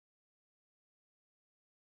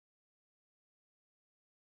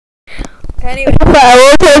Anyway,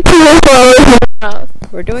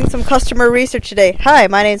 we're doing some customer research today. Hi,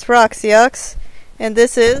 my name's Roxyox, and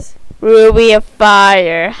this is Ruby of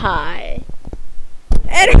Fire. Hi.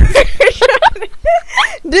 and we're trying to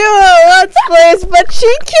do a Let's Plays, but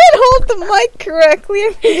she can't hold the mic correctly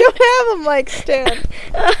and we don't have a mic stand.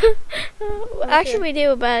 Actually, we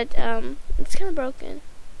do, but it's kind of broken.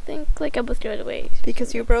 I think like I both threw it away.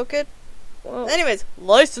 Because you broke it? Whoa. Anyways,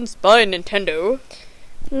 licensed by Nintendo.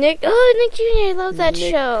 Nick Jr. I love that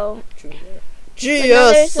show.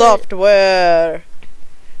 GS Software.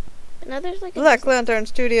 And now there's like a Black Lantern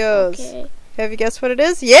Studios. Okay. Have you guessed what it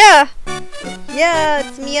is? Yeah! Yeah,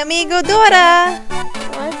 it's mi amigo Dora.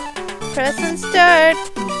 What? Press and start.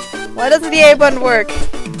 Why doesn't the A button work?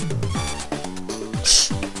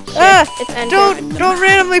 It's enter. Don't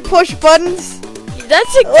randomly push buttons.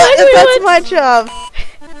 That's exactly That's my job.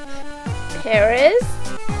 Paris.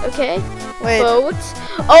 Okay. Wait. Boat.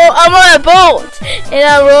 Oh, I'm on a boat, and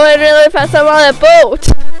I'm rolling really fast. I'm on a boat.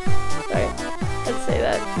 Sorry, let's say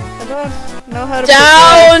that. I don't know how to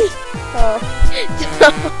Down. Oh.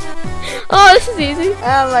 Oh, this is easy.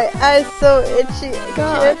 My eyes so itchy. I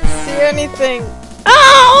God. can't see anything.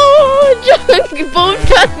 Oh, drunk boat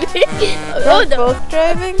driving. Oh, no. Both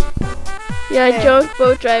driving? Yeah, Okay. drunk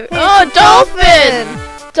boat driving. Hey, Oh, it's a dolphin.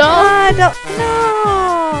 Dolphin.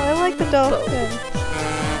 No, I like the dolphin.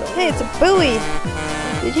 Hey, it's a buoy.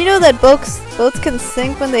 Did you know that boats can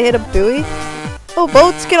sink when they hit a buoy? Oh,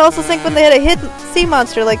 boats can also sink when they hit a sea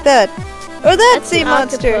monster like that. Or that That's sea an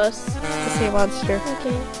monster. octopus. It's a sea monster.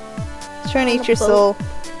 Okay. It's trying to On eat a your boat. soul.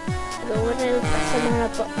 Go when I someone on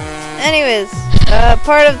a boat. Anyways,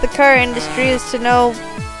 part of the car industry is to know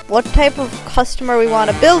what type of customer we want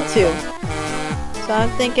to build to. So I'm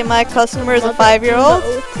thinking my customer is a 5-year-old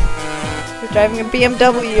who's driving a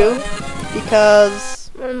BMW because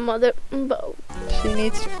Mother boat. she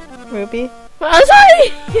needs Ruby. I'm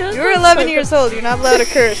sorry. You're 11 years old. You're not allowed to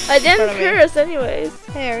curse. I in front didn't of me. curse, anyways.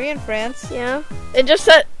 Hey, are you in France? Yeah. It just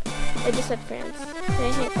said France. I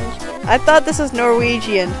hate French people. I thought this was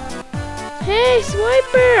Norwegian. Hey,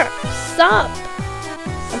 Swiper! Stop!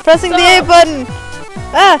 I'm pressing the A Stop. button.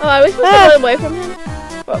 Ah! Oh, are we supposed to run away from him?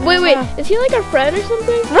 Wait, is he like our friend or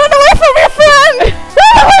something? Run away from your friend!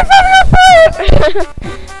 Run away from your friend!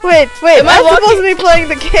 Wait, Am I I'm supposed walking- to be playing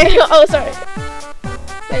the game. Oh, sorry.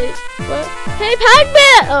 Wait, what? Hey,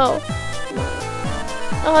 Pac-Man! Oh.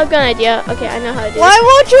 Oh, I've got an idea. Okay, I know how to do Why it.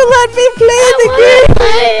 won't you let me play the game?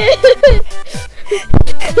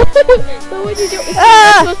 So what do you do?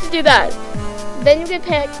 Ah. You're supposed to do that. Then you get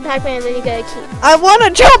Pac-Man, and then you get a key. I want to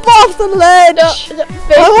jump off the ledge.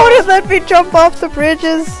 Why won't it let me jump off the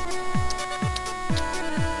bridges?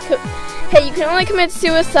 Hey, you can only commit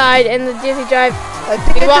suicide in the Disney Drive. I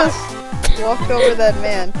think You I just walked over that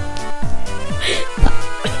man.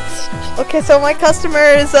 Okay, so my customer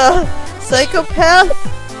is a psychopath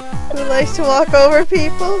who likes to walk over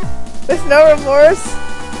people with no remorse.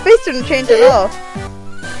 Face didn't change at all.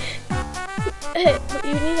 Hey,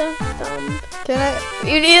 you need a thumb. Can I?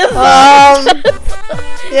 You need a thumb.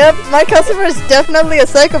 Yep, my customer is definitely a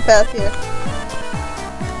psychopath here.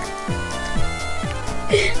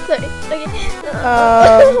 Sorry. Okay.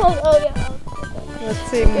 Oh yeah. Let's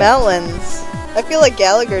see, melons. I feel like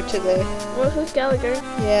Gallagher today. Well, who's Gallagher?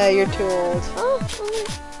 Yeah, you're too old. Oh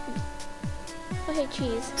hey,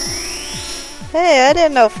 cheese. Hey, I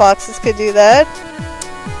didn't know foxes could do that.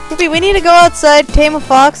 Ruby, we need to go outside, tame a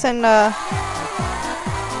fox, and Oh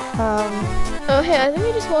hey, I think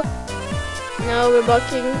we just walk. No, we're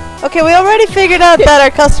bucking. Okay, we already figured out that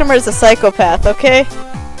our customer is a psychopath, okay?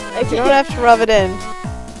 Okay. You don't have to rub it in.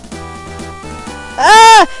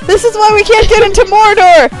 Ah! This is why we can't get into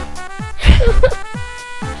Mordor!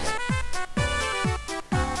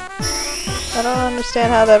 I don't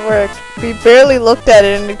understand how that worked. We barely looked at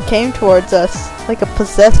it and it came towards us like a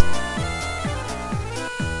possessed.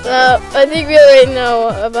 I think we already know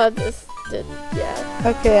about this. Yeah.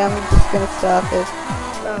 Okay, I'm just gonna stop it.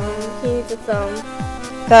 He needs a thumb.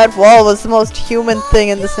 That wall was the most human thing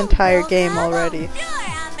in this entire game already.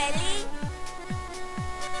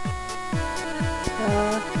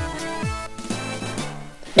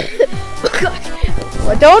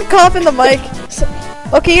 Well, don't cough in the mic.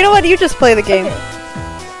 Okay, you know what? You just play the game.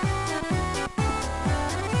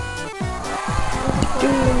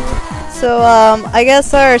 So, I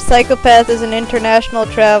guess our psychopath is an international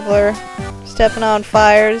traveler, stepping on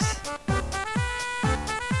fires.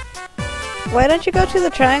 Why don't you go to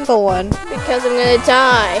the triangle one? Because I'm gonna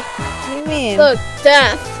die. What do you mean? Look,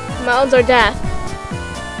 death. Mountains are death.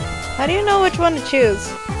 How do you know which one to choose?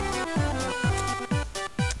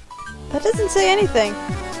 That doesn't say anything.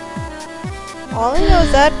 All I know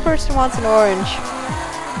is that person wants an orange.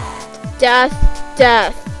 Death,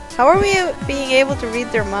 death. How are we being able to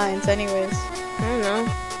read their minds anyways? I don't know.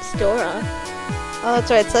 It's Dora. Oh,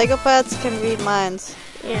 that's right. Psychopaths can read minds.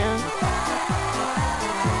 Yeah.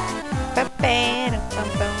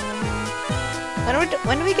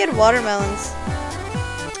 When do we get watermelons?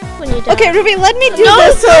 When you die. Okay, Ruby, let me do No,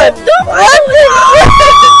 this one. What?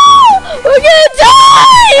 We're gonna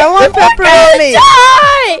die! I want pepperoni.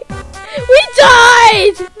 We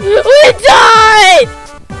died! We died!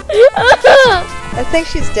 I think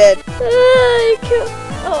she's dead.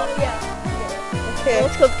 Oh, yeah. Okay.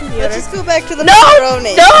 Let's go to the computer. Let's just go back to the No!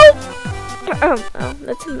 pepperoni. No! Oh,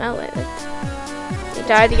 that's a melon. You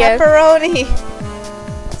died again. Pepperoni.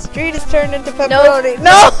 Street is turned into pepperoni.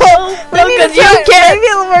 No! No, because you can't. Maybe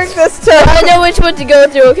it'll work this time. I know which one to go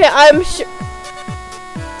through. Okay, I'm sure.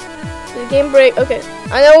 The game break. Okay,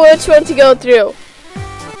 I know which one to go through.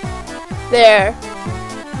 There.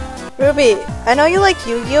 Ruby, I know you like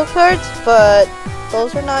Yu-Gi-Oh cards, but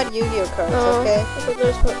those are not Yu-Gi-Oh cards, okay? I thought there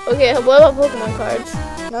was okay, what about Pokemon cards?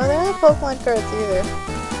 No, they're not Pokemon cards either.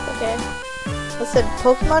 Okay. I said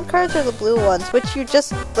Pokemon cards are the blue ones, which you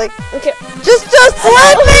just, like... Okay. Just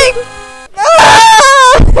let me!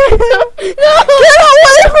 Ah! No! Get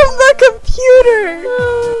away from the computer!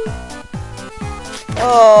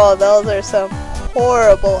 Oh, those are some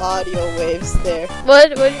horrible audio waves there.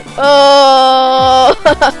 What? Oh!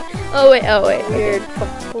 Oh wait. We're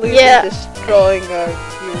completely Yeah. destroying our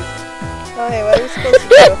views. Oh, hey, what are we supposed to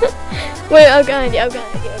do? Wait, I've got an idea, okay.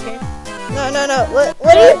 No.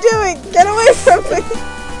 What are you doing? Get away from me!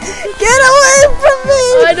 Get away from me!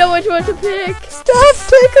 I know which one to pick. Stop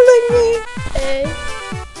tickling me! Hey.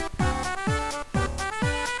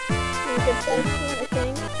 You get this one, I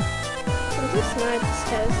think. I'm too smart at this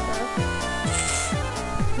kind of stuff.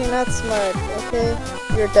 You're not smart, okay?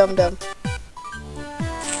 You're dum-dum.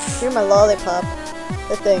 You're my lollipop,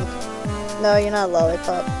 I think. No, you're not a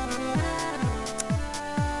lollipop.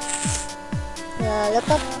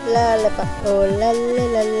 Lollipop, lollipop, oh la la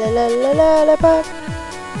la la la lollipop.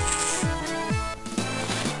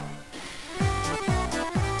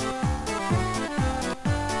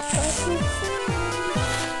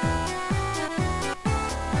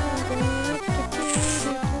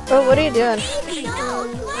 Oh, what are you doing?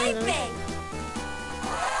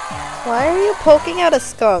 Why are you poking at a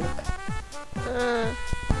skunk?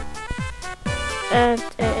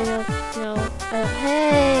 No.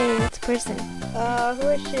 Hey, that's a person. Who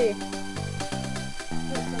is she?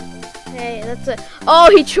 Hey, that's a. Oh,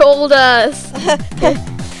 he trolled us.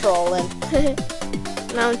 Trolling.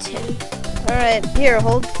 Mountain. Alright, here,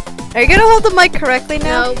 hold. Are you gonna hold the mic correctly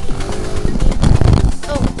now? No.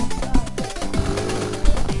 Oh.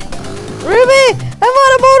 Ruby! I'm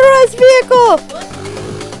on a motorized vehicle!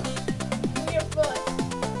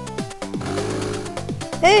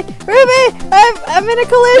 Hey, Ruby! I'm in a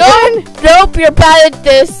collision! Nope, you're bad at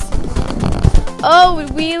this. Oh,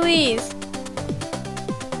 wheelies.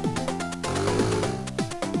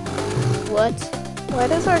 What? Why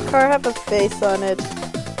does our car have a face on it?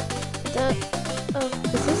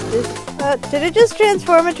 Is this? Did it just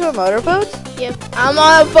transform into a motorboat? Yep. I'm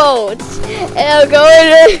on a boat. And I'm going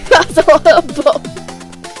really fast on a boat.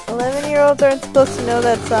 11-year-olds aren't supposed to know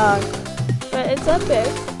that song. But it's up there.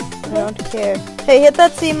 I don't care. Hey, hit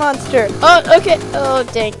that sea monster. Oh, okay. Oh,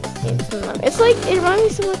 dang. It's like, it reminds me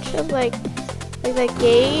so much of like that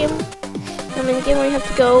game. I mean, the game where you have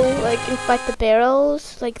to go, like, and fight the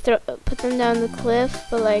barrels. Like, put them down the cliff.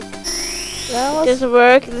 But, like, it doesn't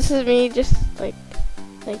work. This is me just, like,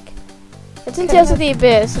 it's in Tales of the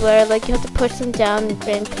Abyss, where, like, you have to push them down in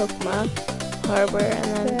Kokma Harbor,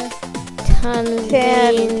 and then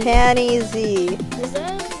Tanny Z. Is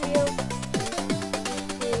that real?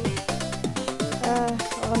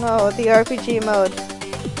 Oh no, the RPG mode.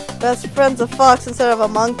 Best friend's a fox instead of a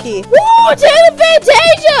monkey. Woo! Taylor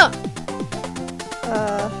Fantasia!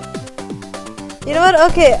 You know what?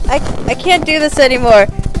 Okay, I can't do this anymore.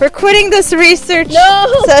 We're quitting this research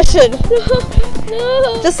session.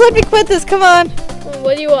 No. Just let me quit this, come on.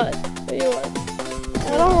 What do you want?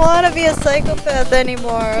 I don't want to be a psychopath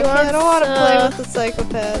anymore. Okay? I don't want to play with the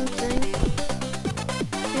psychopath.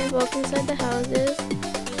 Okay, walk inside the houses.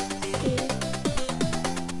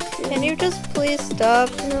 Can you just please stop?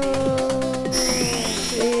 No.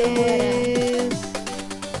 Please.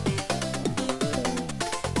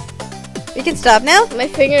 You can stop now? My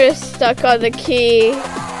finger is stuck on the key.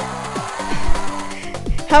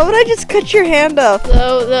 How would I just cut your hand off?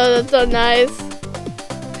 No, that's so nice.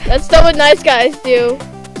 That's not what nice guys do.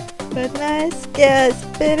 But nice guys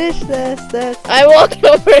finish this. I walked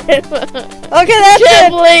over him. Okay, that's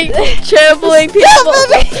Trampling people. Trampling people.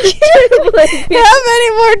 How many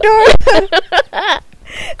more doors?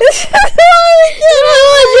 This is how we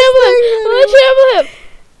get Trample him.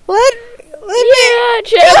 What? Yeah,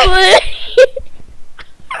 trampling.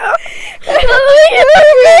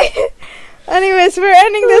 Anyways, we're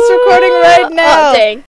ending this recording right now. Oh, dang.